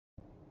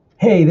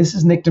Hey, this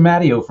is Nick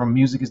DiMatteo from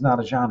Music is Not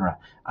a Genre.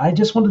 I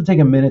just wanted to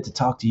take a minute to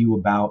talk to you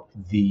about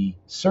the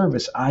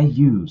service I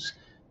use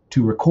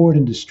to record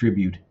and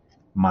distribute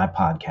my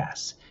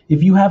podcasts.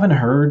 If you haven't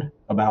heard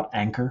about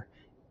Anchor,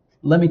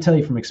 let me tell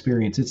you from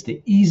experience, it's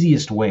the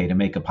easiest way to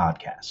make a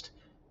podcast.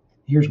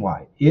 Here's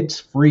why. It's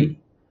free.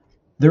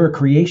 There are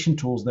creation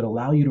tools that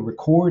allow you to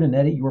record and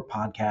edit your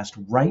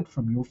podcast right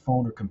from your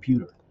phone or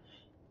computer.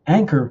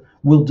 Anchor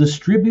will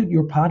distribute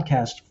your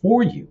podcast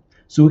for you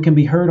so it can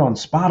be heard on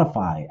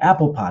Spotify,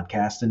 Apple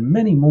Podcasts, and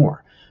many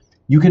more.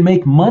 You can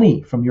make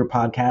money from your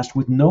podcast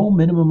with no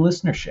minimum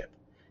listenership.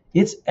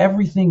 It's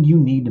everything you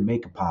need to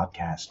make a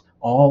podcast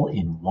all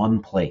in one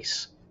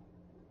place.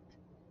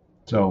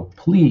 So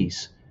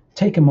please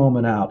take a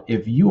moment out.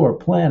 If you are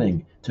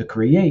planning to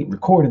create,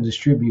 record, and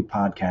distribute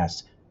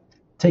podcasts,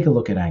 take a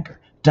look at Anchor.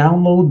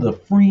 Download the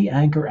free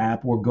Anchor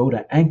app or go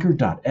to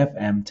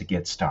anchor.fm to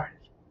get started.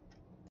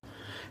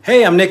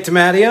 Hey, I'm Nick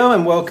DiMatteo,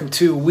 and welcome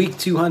to week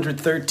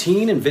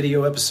 213 and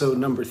video episode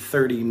number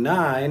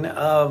 39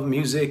 of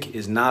Music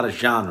is Not a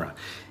Genre.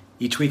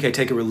 Each week I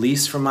take a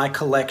release from my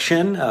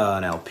collection,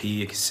 an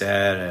LP, a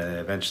cassette,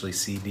 eventually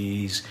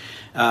CDs.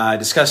 I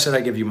discuss it,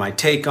 I give you my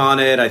take on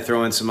it, I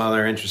throw in some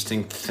other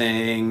interesting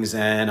things,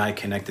 and I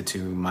connect it to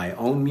my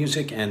own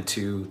music and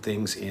to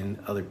things in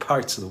other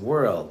parts of the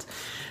world.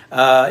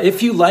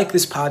 If you like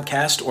this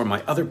podcast or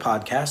my other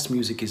podcast,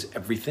 Music is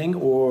Everything,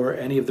 or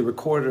any of the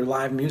recorded or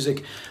live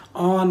music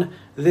on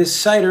this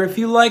site, or if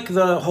you like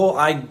the whole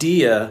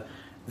idea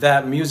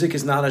that music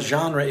is not a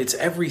genre, it's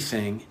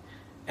everything,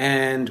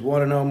 and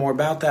want to know more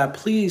about that,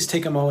 please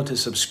take a moment to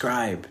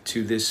subscribe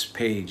to this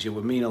page. It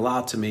would mean a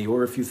lot to me.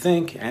 Or if you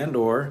think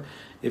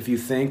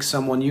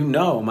someone you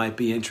know might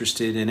be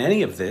interested in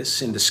any of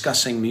this, in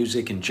discussing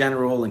music in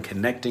general and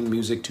connecting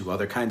music to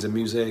other kinds of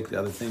music, the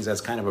other things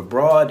that's kind of a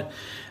broad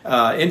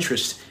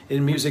interest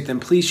in music, then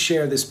please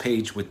share this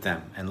page with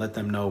them and let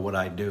them know what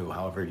I do,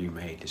 however you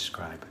may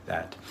describe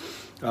that.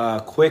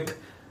 Quick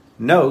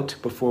note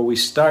before we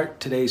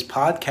start today's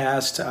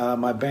podcast,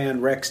 my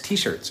band Rex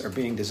t-shirts are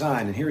being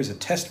designed, and here is a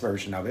test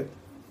version of it.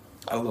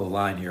 A little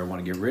line here I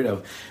want to get rid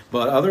of,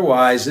 but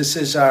otherwise this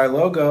is our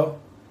logo.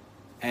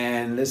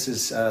 And this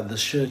is the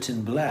shirt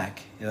in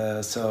black.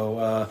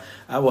 So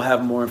I will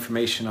have more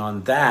information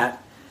on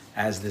that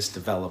as this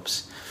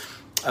develops.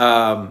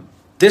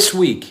 This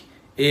week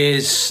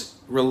is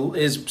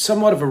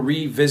somewhat of a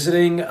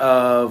revisiting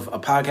of a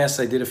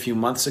podcast I did a few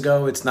months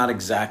ago. It's not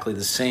exactly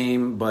the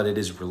same, but it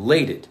is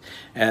related.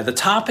 The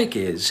topic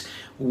is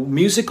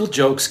musical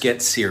jokes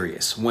get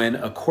serious when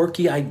a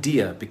quirky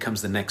idea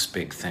becomes the next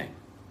big thing.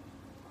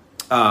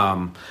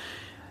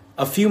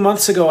 A few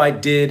months ago I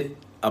did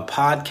a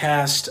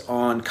podcast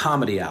on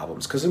comedy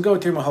albums, because I'm going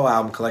through my whole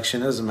album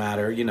collection. It doesn't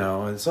matter,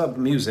 it's all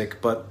music,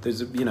 but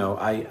there's,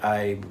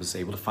 I was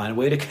able to find a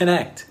way to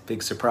connect.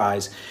 Big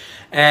surprise.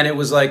 And it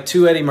was like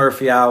 2 Eddie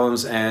Murphy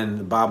albums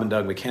and Bob and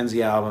Doug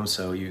McKenzie albums,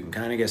 so you can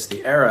kind of guess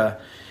the era.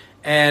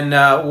 And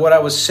what I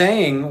was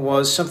saying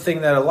was something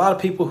that a lot of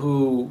people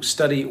who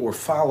study or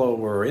follow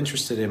or are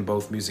interested in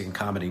both music and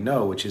comedy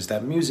know, which is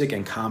that music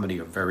and comedy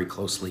are very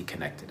closely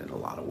connected in a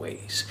lot of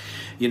ways.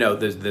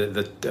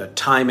 The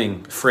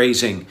timing,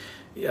 phrasing,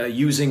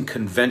 using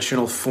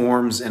conventional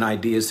forms and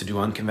ideas to do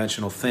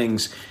unconventional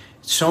things,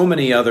 so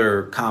many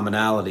other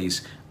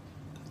commonalities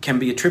can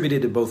be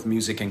attributed to both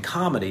music and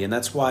comedy, and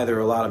that's why there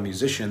are a lot of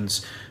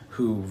musicians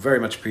who very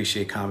much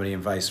appreciate comedy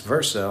and vice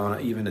versa on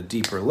even a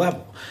deeper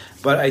level.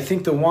 But I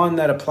think the one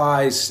that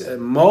applies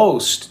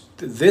most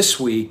this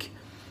week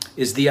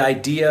is the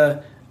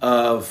idea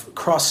of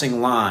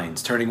crossing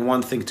lines, turning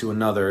one thing to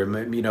another,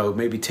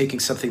 maybe taking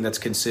something that's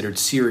considered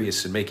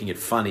serious and making it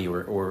funny,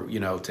 or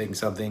taking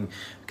something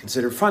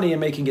considered funny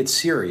and making it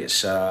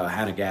serious.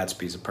 Hannah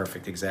Gadsby is a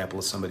perfect example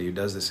of somebody who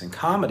does this in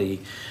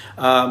comedy.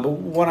 But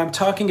what I'm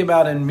talking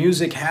about in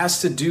music has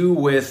to do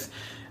with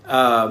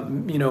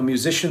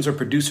musicians or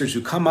producers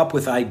who come up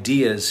with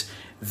ideas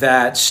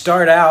that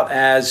start out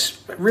as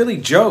really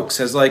jokes,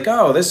 as like,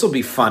 oh, this will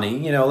be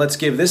funny, let's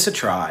give this a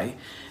try.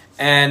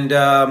 And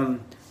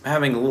I'm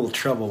having a little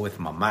trouble with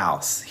my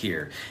mouse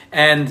here.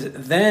 And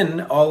then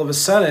all of a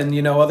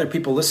sudden, other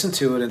people listen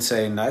to it and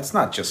say, that's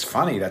not just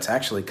funny, that's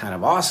actually kind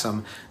of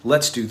awesome.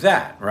 Let's do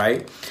that,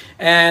 right?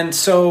 And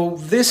so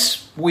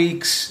this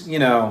week's,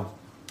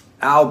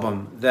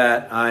 album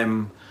that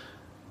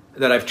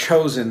I've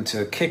chosen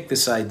to kick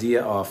this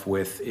idea off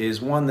with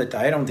is one that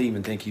I don't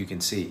even think you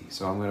can see.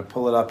 So I'm going to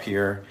pull it up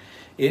here.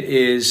 It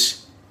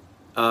is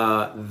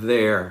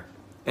there,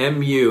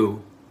 MU,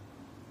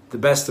 The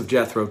Best of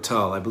Jethro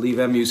Tull. I believe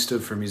MU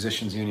stood for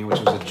Musicians Union, which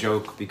was a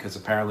joke because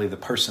apparently the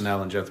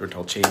personnel in Jethro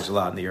Tull changed a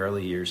lot in the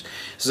early years.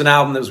 This is an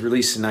album that was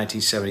released in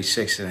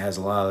 1976 and it has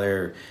a lot of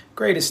their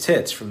greatest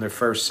hits from their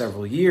first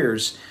several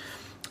years.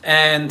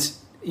 And,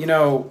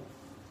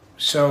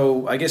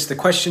 so I guess the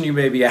question you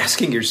may be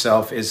asking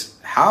yourself is,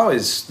 how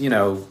is,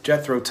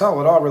 Jethro Tull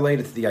at all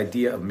related to the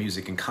idea of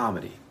music and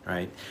comedy,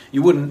 right?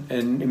 You wouldn't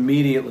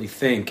immediately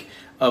think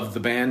of the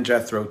band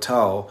Jethro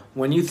Tull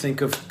when you think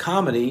of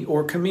comedy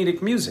or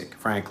comedic music,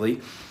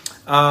 frankly.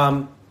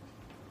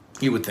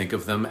 you would think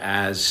of them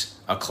as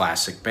a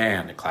classic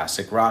band, a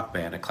classic rock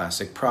band, a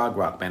classic prog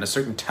rock band, a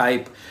certain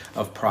type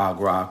of prog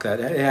rock that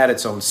had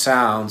its own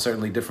sound,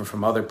 certainly different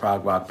from other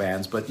prog rock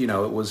bands. But you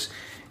know,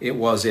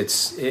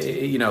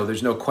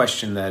 there's no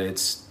question that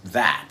it's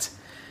that.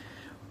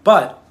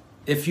 But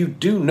if you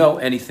do know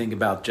anything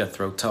about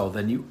Jethro Tull,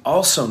 then you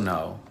also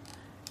know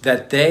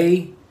that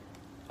they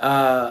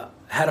had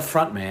a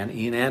frontman,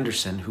 Ian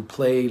Anderson, who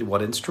played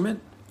what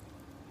instrument?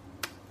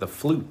 The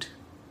flute.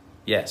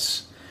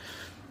 Yes.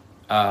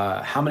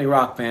 How many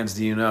rock bands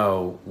do you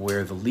know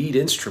where the lead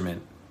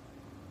instrument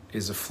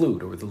is a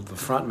flute, or the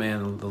front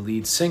man, the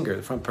lead singer,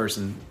 the front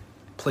person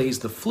plays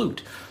the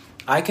flute?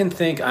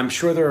 I'm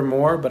sure there are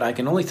more, but I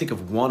can only think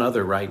of one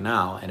other right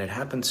now, and it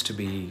happens to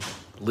be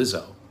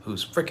Lizzo,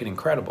 who's freaking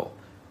incredible.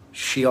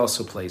 She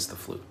also plays the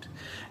flute.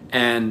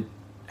 And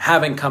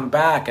having come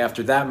back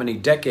after that many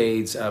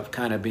decades of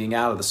kind of being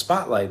out of the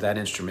spotlight, that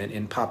instrument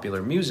in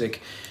popular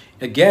music,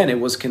 again, it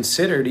was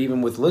considered,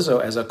 even with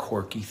Lizzo, as a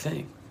quirky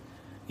thing.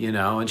 You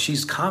know, and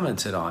she's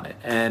commented on it.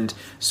 And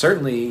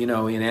certainly, you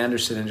know, Ian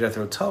Anderson and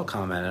Jethro Tull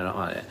commented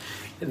on it.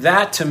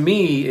 That, to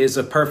me, is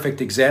a perfect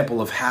example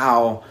of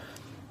how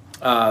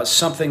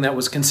something that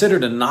was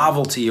considered a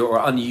novelty or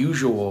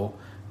unusual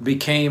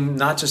became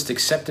not just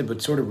accepted,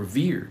 but sort of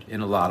revered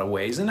in a lot of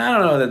ways. And I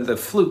don't know that the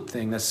flute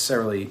thing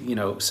necessarily, you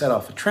know, set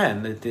off a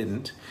trend. It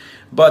didn't.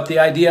 But the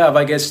idea of,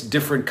 I guess,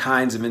 different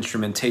kinds of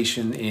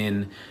instrumentation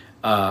in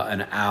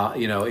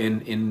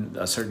in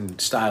a certain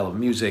style of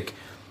music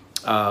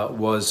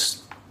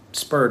was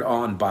spurred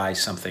on by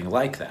something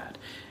like that.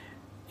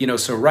 You know,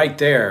 so right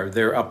there,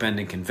 they're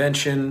upending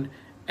convention.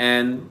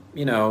 And,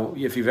 you know,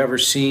 if you've ever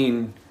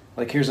seen,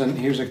 like, here's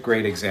a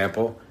great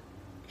example.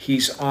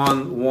 He's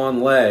on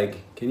one leg.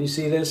 Can you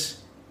see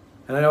this?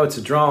 And I know it's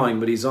a drawing,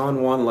 but he's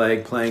on one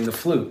leg playing the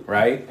flute,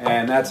 right?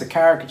 And that's a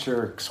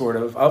caricature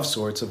of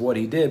sorts of what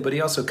he did, but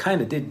he also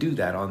kind of did do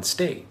that on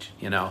stage,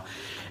 you know.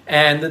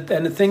 And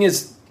the thing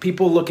is,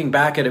 people looking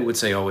back at it would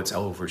say, oh, it's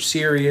over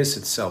serious,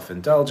 it's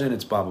self-indulgent,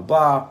 it's blah, blah,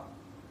 blah.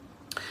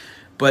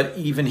 But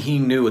even he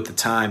knew at the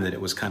time that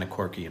it was kind of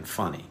quirky and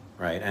funny,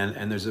 right?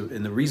 And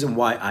the reason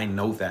why I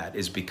know that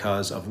is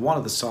because of one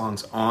of the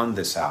songs on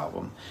this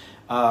album,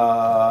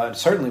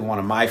 certainly one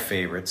of my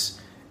favorites,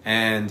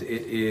 and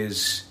it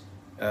is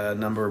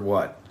number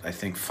what? I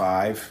think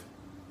 3.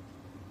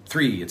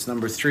 It's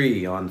number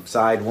 3 on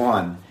side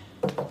 1.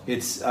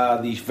 It's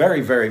the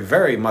very, very,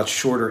 very much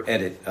shorter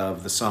edit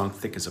of the song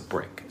Thick as a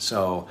Brick.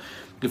 So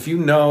if you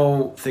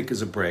know Thick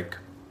as a Brick,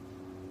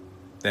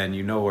 then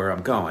you know where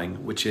I'm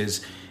going, which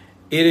is,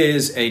 it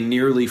is a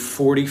nearly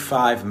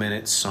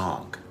 45-minute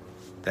song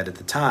that at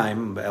the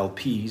time,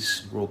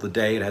 LPs ruled the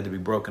day. It had to be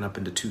broken up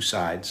into 2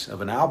 sides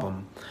of an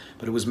album,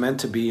 but it was meant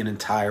to be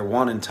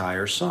one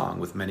entire song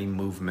with many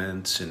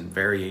movements and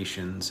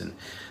variations, and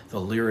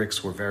the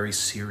lyrics were very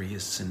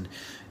serious and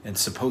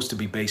supposed to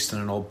be based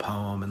on an old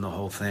poem and the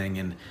whole thing.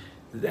 And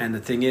the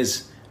thing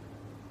is,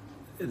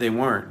 they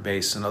weren't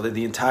based on,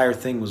 the entire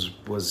thing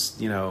was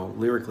you know,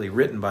 lyrically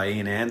written by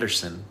Ian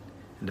Anderson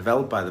and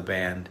developed by the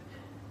band.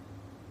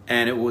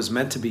 And it was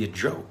meant to be a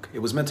joke. It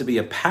was meant to be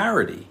a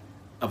parody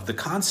of the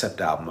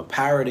concept album, a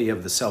parody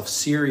of the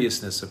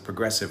self-seriousness of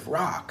progressive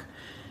rock.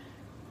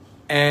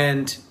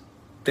 And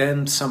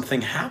then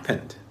something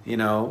happened, you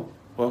know.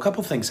 Well, a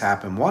couple things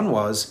happened. One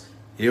was,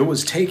 it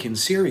was taken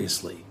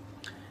seriously.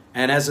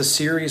 And as a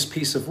serious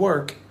piece of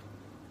work,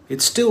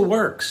 it still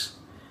works.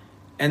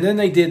 And then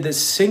they did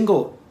this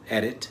single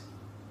edit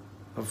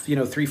of,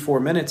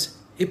 3-4 minutes.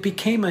 It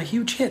became a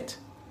huge hit.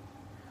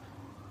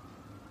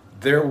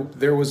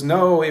 It was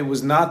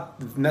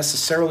not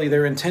necessarily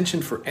their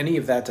intention for any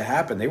of that to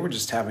happen. They were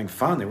just having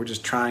fun. They were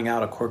just trying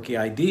out a quirky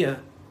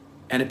idea,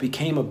 and it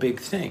became a big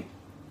thing.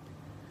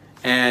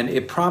 And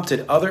it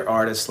prompted other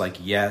artists like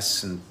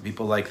Yes and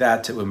people like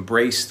that to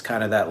embrace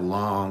kind of that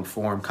long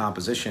form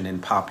composition in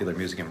popular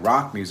music and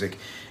rock music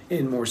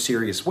in more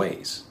serious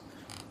ways,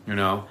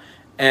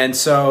 And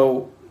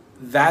so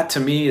that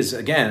to me is,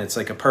 again, it's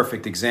like a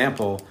perfect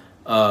example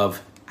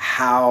of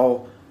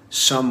how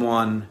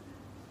someone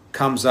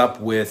comes up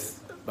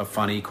with a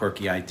funny,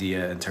 quirky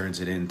idea and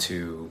turns it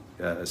into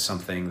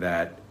something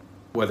that,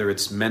 whether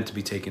it's meant to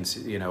be taken,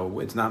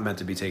 it's not meant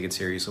to be taken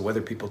seriously,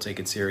 whether people take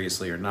it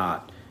seriously or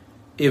not,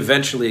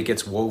 eventually it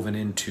gets woven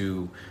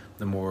into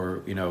the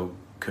more,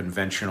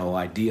 conventional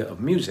idea of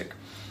music.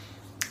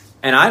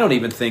 And I don't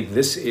even think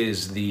this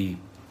is the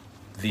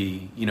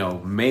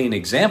main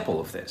example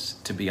of this,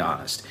 to be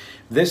honest.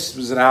 This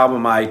was an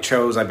album I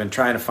chose. I've been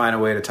trying to find a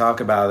way to talk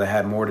about it that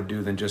had more to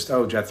do than just,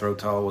 Jethro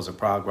Tull was a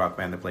prog rock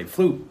band that played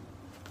flute.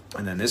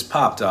 And then this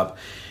popped up.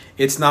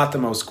 It's not the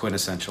most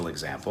quintessential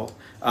example.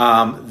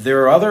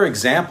 There are other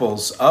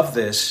examples of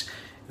this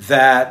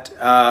that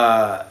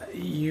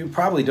you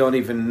probably don't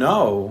even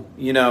know,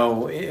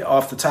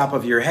 off the top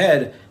of your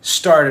head,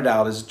 started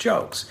out as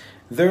jokes.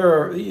 There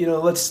are,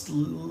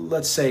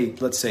 let's say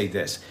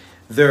this.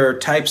 There are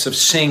types of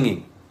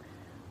singing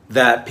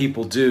that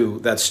people do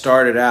that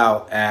started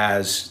out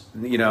as,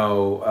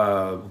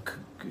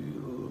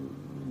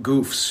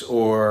 goofs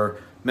or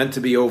meant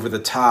to be over the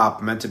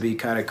top, meant to be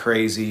kind of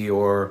crazy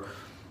or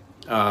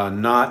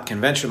not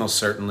conventional,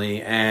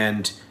 certainly,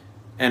 and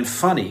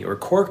funny or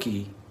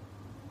quirky.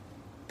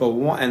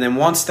 And then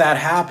once that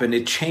happened,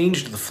 it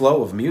changed the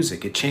flow of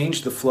music. It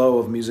changed the flow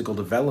of musical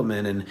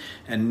development,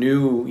 and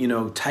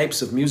new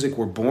types of music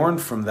were born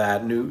from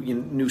that.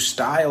 New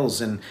styles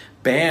and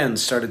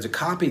bands started to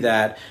copy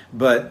that,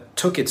 but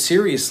took it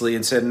seriously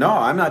and said, "No,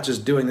 I'm not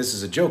just doing this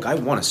as a joke. I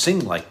want to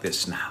sing like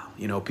this now."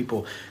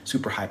 People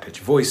super high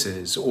pitched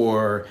voices,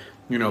 or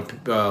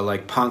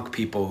like punk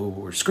people who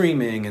were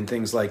screaming and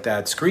things like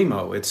that.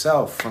 Screamo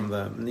itself from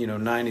the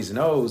 90s and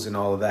O's and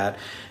all of that.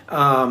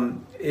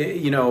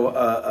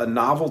 A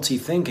novelty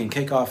thing can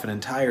kick off an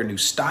entire new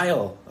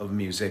style of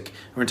music,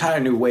 or entire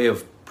new way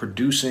of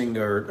producing,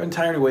 or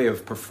entire new way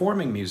of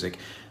performing music.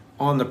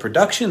 On the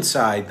production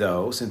side,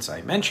 though, since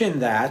I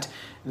mentioned that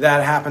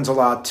happens a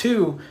lot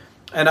too.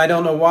 And I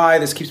don't know why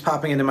this keeps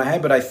popping into my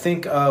head, but I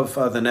think of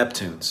the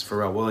Neptunes,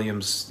 Pharrell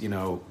Williams,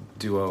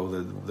 duo,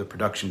 the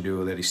production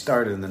duo that he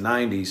started in the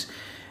 90s.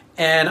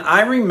 And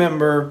I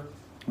remember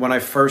when I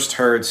first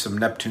heard some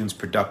Neptunes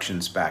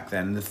productions back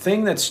then, the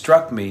thing that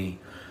struck me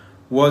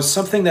was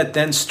something that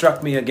then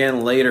struck me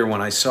again later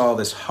when I saw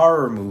this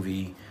horror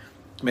movie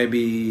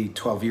maybe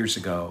 12 years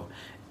ago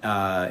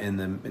in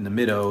the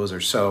mid-O's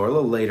or so, or a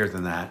little later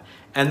than that.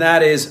 And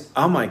that is,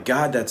 oh my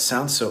God, that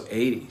sounds so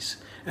 80s.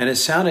 And it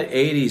sounded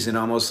 80s in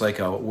almost like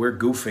we're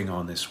goofing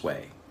on this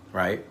way,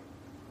 right?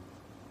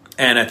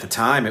 And at the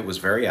time, it was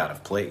very out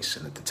of place.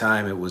 And at the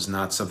time, it was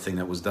not something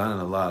that was done in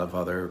a lot of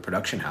other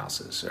production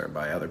houses or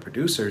by other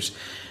producers.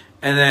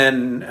 And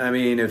then, I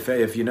mean,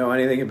 if you know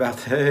anything about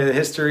the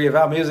history of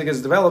how music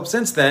has developed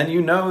since then, you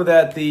know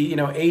that the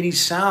 80s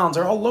sounds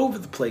are all over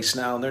the place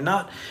now. And they're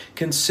not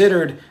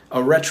considered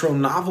a retro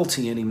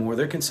novelty anymore.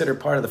 They're considered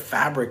part of the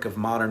fabric of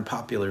modern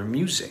popular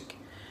music.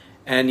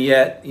 And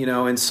yet,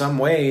 in some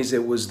ways,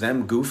 it was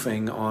them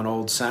goofing on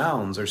old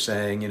sounds, or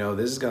saying,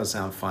 this is going to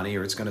sound funny,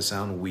 or it's going to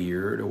sound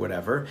weird, or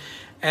whatever.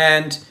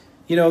 And,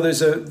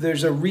 there's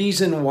a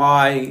reason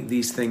why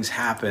these things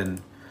happen,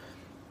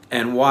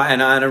 and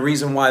a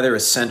reason why they're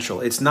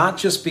essential. It's not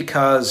just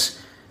because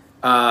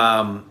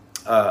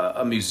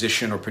a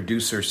musician or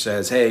producer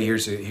says, "Hey,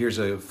 here's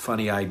a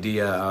funny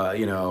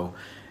idea,"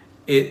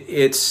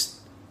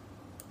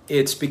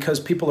 It's because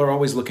people are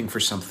always looking for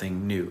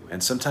something new.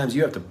 And sometimes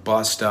you have to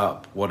bust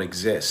up what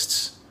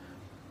exists.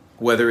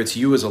 Whether it's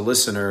you as a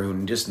listener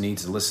who just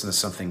needs to listen to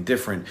something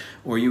different,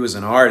 or you as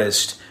an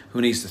artist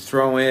who needs to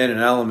throw in an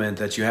element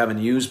that you haven't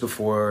used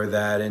before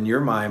that in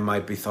your mind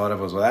might be thought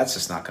of as, well, that's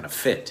just not going to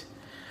fit.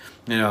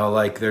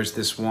 Like there's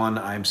this one,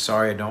 I'm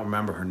sorry, I don't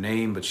remember her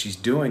name, but she's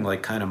doing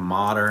like kind of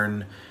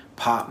modern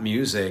pop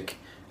music,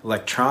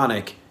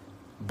 electronic,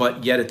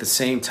 but yet at the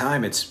same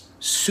time it's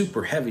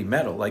super heavy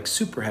metal, like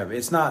super heavy.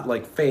 It's not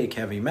like fake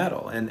heavy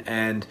metal,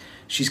 and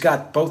she's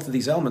got both of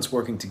these elements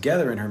working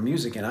together in her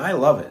music, and I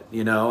love it,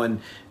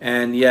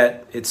 and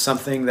yet it's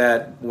something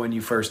that when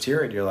you first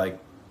hear it, you're like,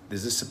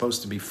 is this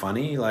supposed to be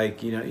funny?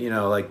 Like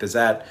like does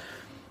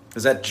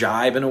that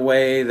jibe in a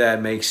way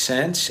that makes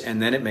sense?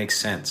 And then it makes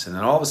sense, and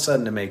then all of a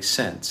sudden it makes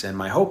sense. And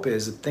my hope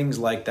is that things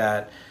like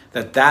that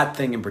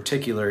thing in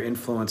particular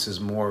influences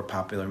more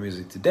popular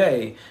music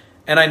today.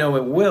 And I know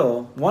it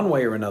will, one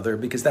way or another,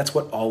 because that's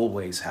what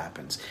always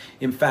happens.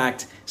 In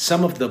fact,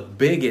 some of the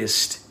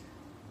biggest,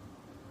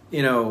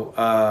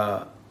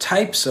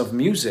 types of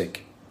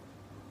music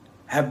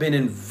have been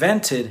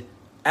invented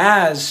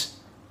as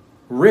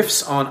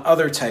riffs on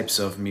other types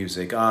of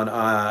music, on,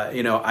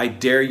 I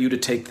dare you to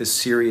take this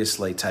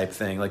seriously type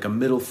thing, like a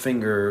middle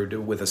finger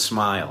with a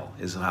smile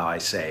is how I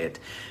say it,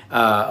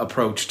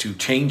 approach to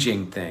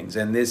changing things.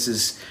 And this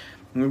is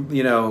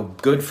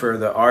good for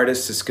the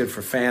artists, it's good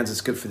for fans, it's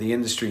good for the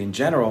industry in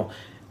general.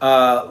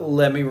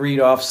 Let me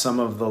read off some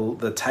of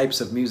the types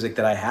of music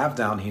that I have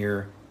down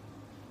here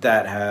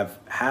that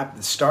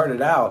have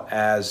started out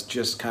as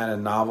just kind of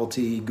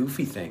novelty,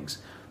 goofy things.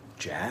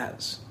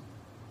 Jazz,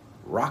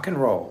 rock and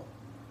roll,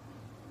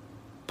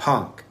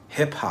 punk,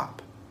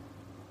 hip-hop,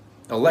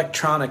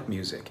 electronic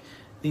music.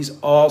 These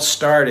all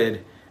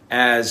started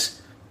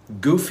as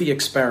goofy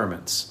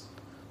experiments.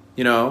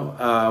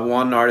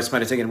 One artist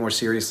might have taken it more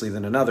seriously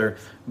than another,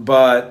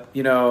 but,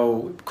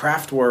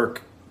 Kraftwerk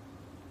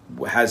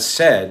has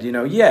said,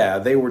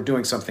 they were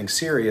doing something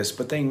serious,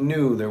 but they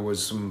knew there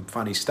was some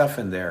funny stuff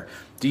in there.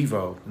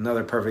 Devo,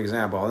 another perfect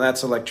example, and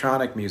that's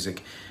electronic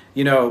music.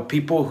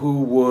 People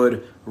who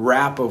would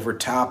rap over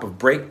top of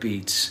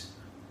breakbeats,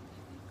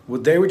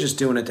 they were just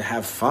doing it to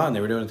have fun.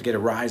 They were doing it to get a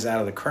rise out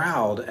of the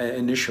crowd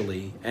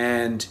initially,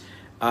 and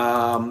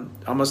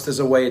almost as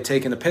a way of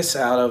taking the piss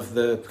out of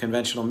the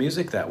conventional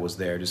music that was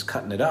there, just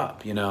cutting it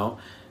up,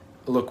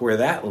 Look where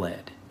that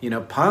led.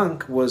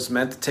 Punk was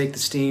meant to take the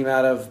steam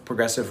out of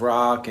progressive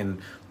rock and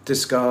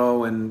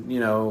disco and,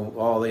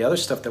 all the other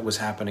stuff that was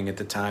happening at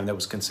the time that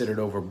was considered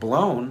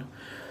overblown.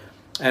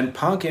 And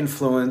punk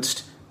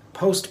influenced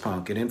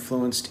post-punk. It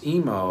influenced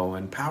emo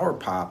and power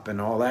pop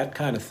and all that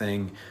kind of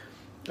thing.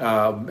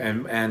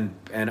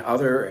 and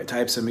other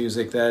types of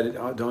music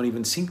that don't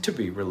even seem to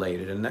be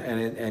related.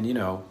 And you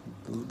know,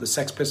 the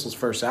Sex Pistols'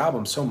 first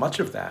album, so much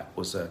of that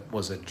was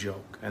a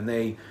joke, and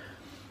they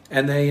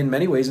in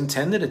many ways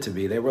intended it to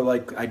be. They were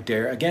like, I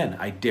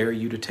dare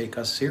you to take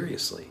us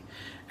seriously.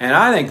 And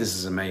I think this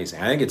is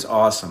amazing. I think it's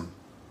awesome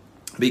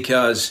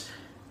because,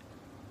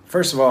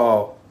 first of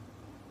all,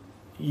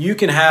 you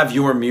can have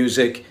your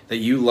music that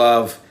you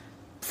love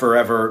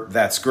forever.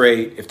 That's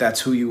great. If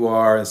that's who you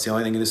are, it's the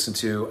only thing you listen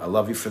to. I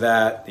love you for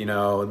that. You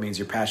know, it means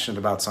you're passionate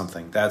about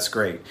something. That's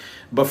great.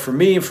 But for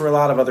me and for a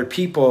lot of other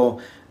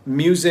people,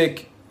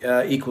 music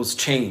equals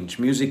change.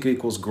 Music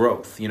equals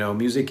growth. You know,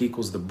 music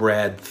equals the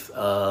breadth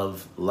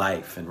of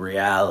life and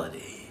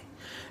reality.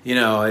 You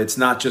know, it's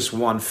not just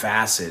one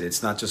facet.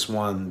 It's not just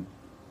one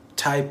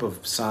type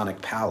of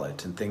sonic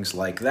palette and things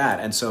like that.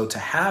 And so to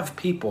have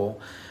people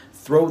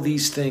throw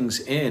these things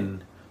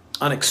in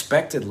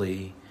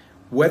unexpectedly,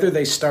 whether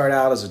they start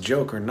out as a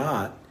joke or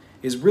not,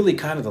 is really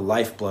kind of the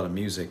lifeblood of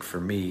music for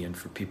me and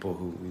for people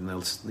who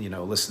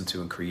listen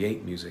to and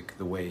create music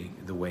the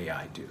way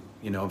I do.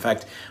 You know, in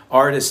fact,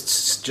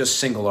 artists, just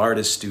single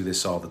artists, do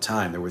this all the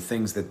time. There were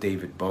things that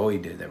David Bowie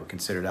did that were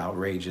considered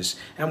outrageous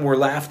and were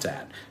laughed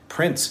at.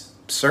 Prince,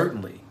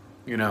 certainly.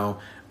 You know,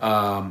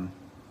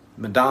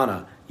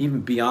 Madonna,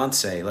 even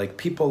Beyonce, like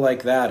people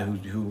like that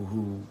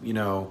who you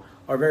know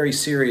are very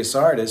serious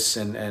artists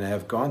and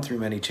have gone through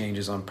many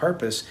changes on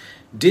purpose,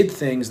 did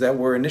things that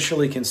were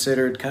initially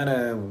considered kind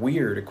of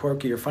weird or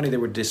quirky or funny. They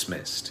were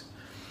dismissed.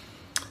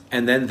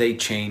 And then they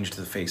changed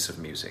the face of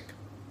music.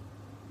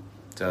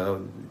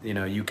 So, you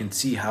know, you can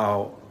see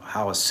how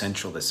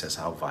essential this is,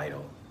 how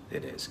vital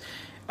it is.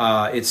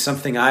 It's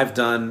something I've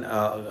done,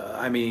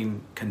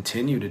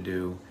 continue to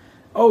do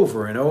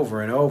over and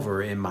over and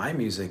over in my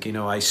music. You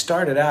know, I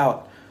started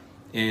out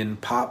in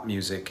pop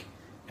music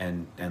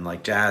and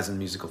like jazz and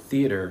musical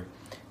theater,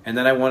 and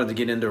then I wanted to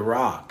get into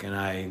rock, and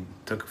I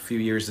took a few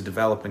years to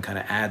develop and kind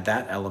of add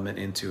that element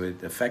into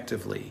it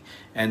effectively.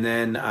 And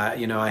then,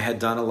 I had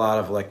done a lot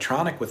of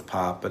electronic with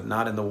pop, but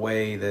not in the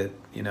way that,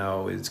 you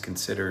know, is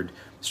considered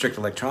strict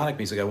electronic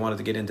music. I wanted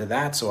to get into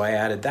that, so I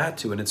added that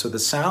to it. And so the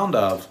sound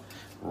of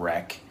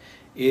Wreck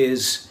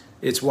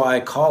it's why I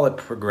call it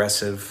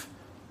progressive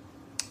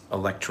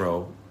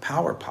electro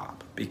power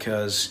pop,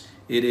 because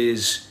it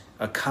is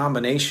a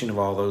combination of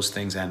all those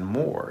things and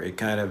more.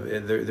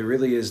 There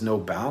really is no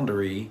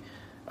boundary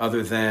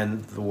other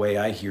than the way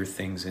I hear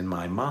things in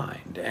my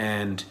mind.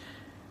 And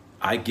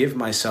I give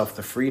myself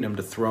the freedom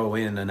to throw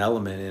in an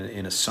element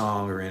in a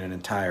song or in an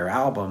entire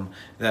album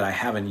that I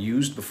haven't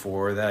used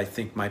before, that I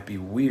think might be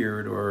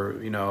weird or,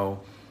 you know,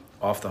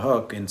 off the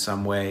hook in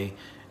some way,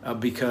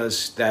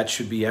 because that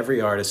should be every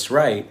artist's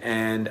right.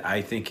 And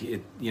I think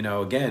it, you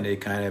know, again,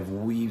 it kind of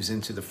weaves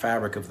into the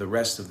fabric of the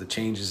rest of the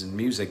changes in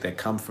music that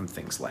come from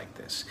things like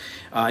this.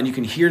 And you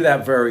can hear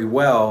that very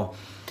well.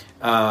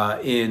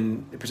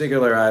 In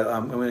particular,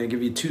 I'm going to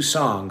give you two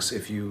songs.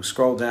 If you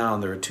scroll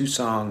down, there are two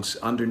songs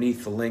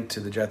underneath the link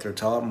to the Jethro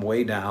Tull album,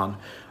 way down,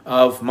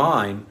 of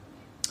mine,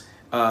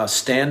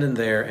 Standing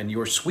There and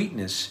Your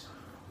Sweetness,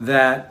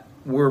 that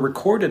were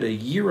recorded a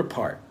year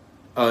apart.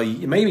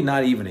 Maybe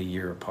not even a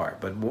year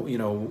apart, but, you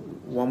know,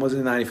 one was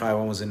in 95,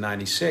 one was in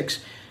 96.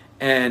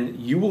 And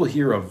you will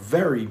hear a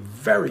very,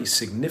 very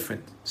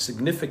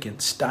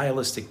significant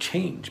stylistic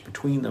change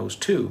between those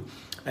two.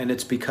 And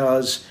it's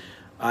because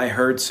I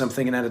heard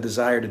something and had a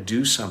desire to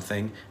do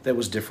something that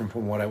was different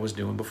from what I was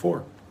doing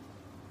before.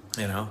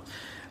 You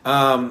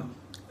know,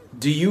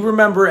 do you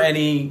remember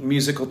any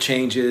musical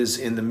changes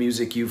in the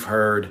music you've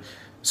heard,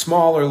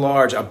 small or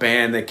large? A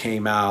band that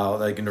came out,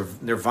 like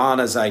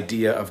Nirvana's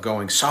idea of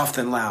going soft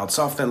and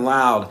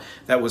loud,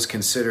 that was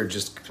considered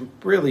just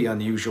really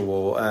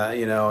unusual,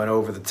 and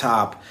over the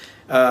top,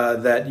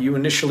 that you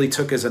initially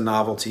took as a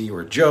novelty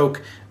or a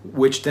joke,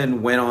 which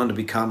then went on to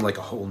become like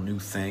a whole new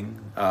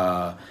thing.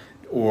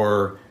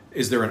 Or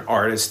is there an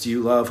artist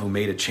you love who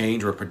made a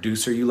change, or a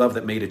producer you love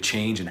that made a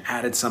change and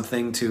added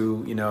something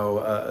to,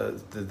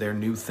 their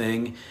new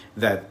thing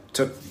that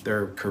took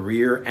their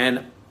career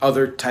and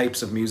other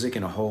types of music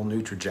in a whole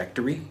new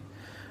trajectory?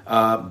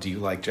 Do you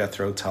like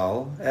Jethro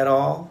Tull at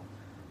all?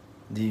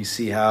 Do you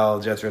see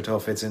how Jethro Tull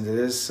fits into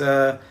this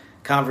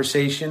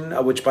conversation?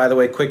 Which, by the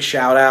way, quick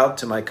shout out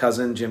to my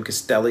cousin Jim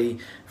Castelli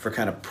for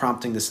kind of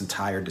prompting this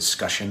entire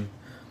discussion,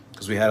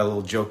 because we had a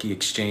little jokey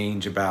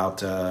exchange about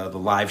the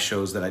live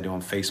shows that I do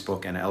on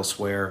Facebook and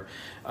elsewhere,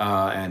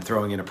 and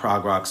throwing in a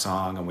prog rock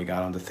song, and we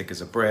got on to Thick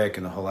as a Brick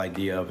and the whole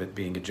idea of it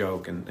being a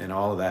joke and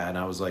all of that. And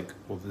I was like,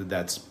 well,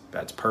 that's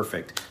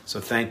perfect.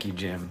 So thank you,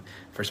 Jim,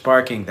 for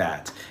sparking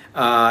that.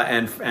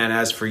 And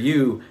as for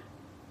you,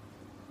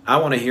 I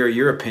want to hear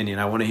your opinion.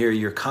 I want to hear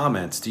your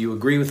comments. Do you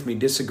agree with me,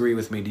 disagree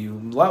with me? Do you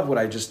love what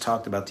I just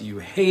talked about? Do you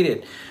hate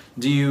it?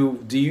 Do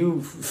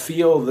you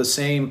feel the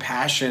same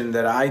passion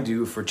that I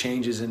do for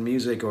changes in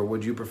music, or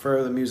would you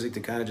prefer the music to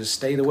kind of just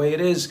stay the way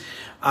it is?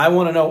 I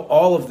want to know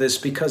all of this,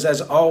 because,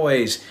 as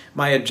always,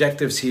 my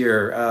objectives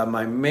here,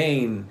 my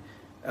main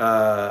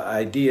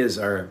ideas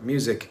are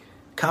music,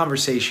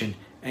 conversation,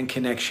 and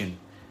connection.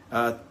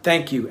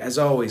 Thank you, as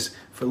always,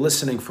 for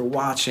listening, for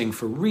watching,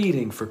 for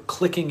reading, for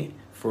clicking,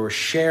 for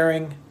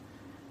sharing,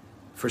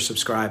 for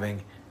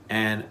subscribing,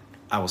 and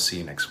I will see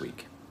you next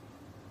week.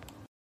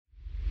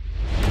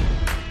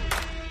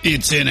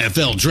 It's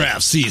NFL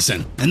draft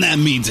season, and that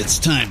means it's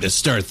time to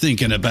start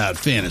thinking about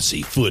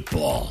fantasy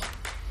football.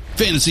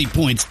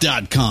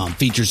 FantasyPoints.com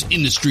features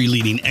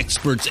industry-leading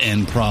experts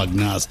and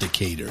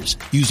prognosticators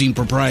using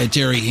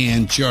proprietary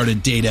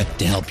hand-charted data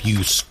to help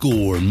you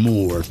score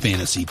more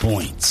fantasy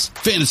points.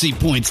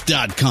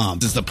 FantasyPoints.com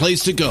is the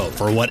place to go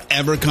for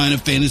whatever kind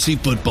of fantasy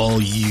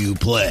football you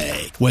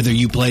play. Whether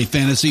you play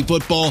fantasy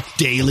football,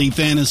 daily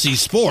fantasy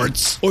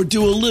sports, or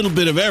do a little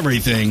bit of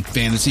everything,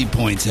 Fantasy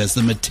Points has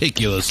the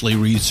meticulously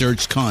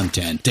researched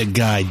content to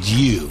guide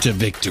you to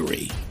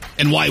victory.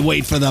 And why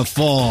wait for the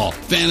fall?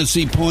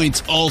 Fantasy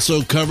Points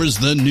also covers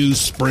the new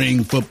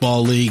spring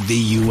football league,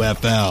 the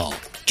UFL.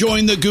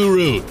 Join the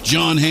guru,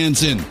 John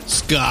Hansen,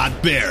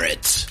 Scott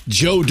Barrett,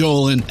 Joe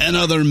Dolan, and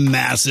other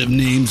massive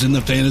names in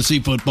the fantasy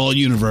football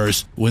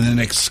universe with an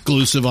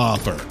exclusive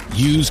offer.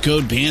 Use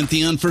code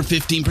Pantheon for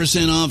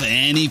 15% off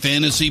any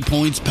Fantasy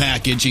Points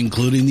package,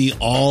 including the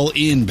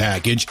all-in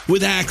package,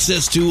 with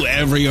access to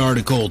every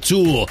article,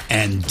 tool,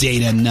 and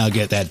data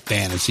nugget that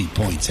Fantasy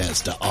Points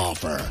has to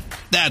offer.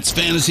 That's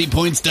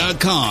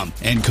FantasyPoints.com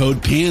and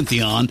code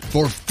Pantheon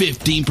for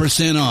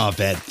 15% off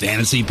at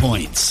Fantasy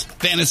Points.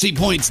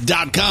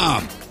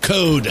 FantasyPoints.com,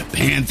 code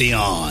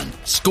Pantheon.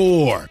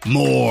 Score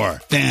more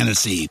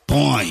fantasy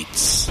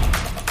points.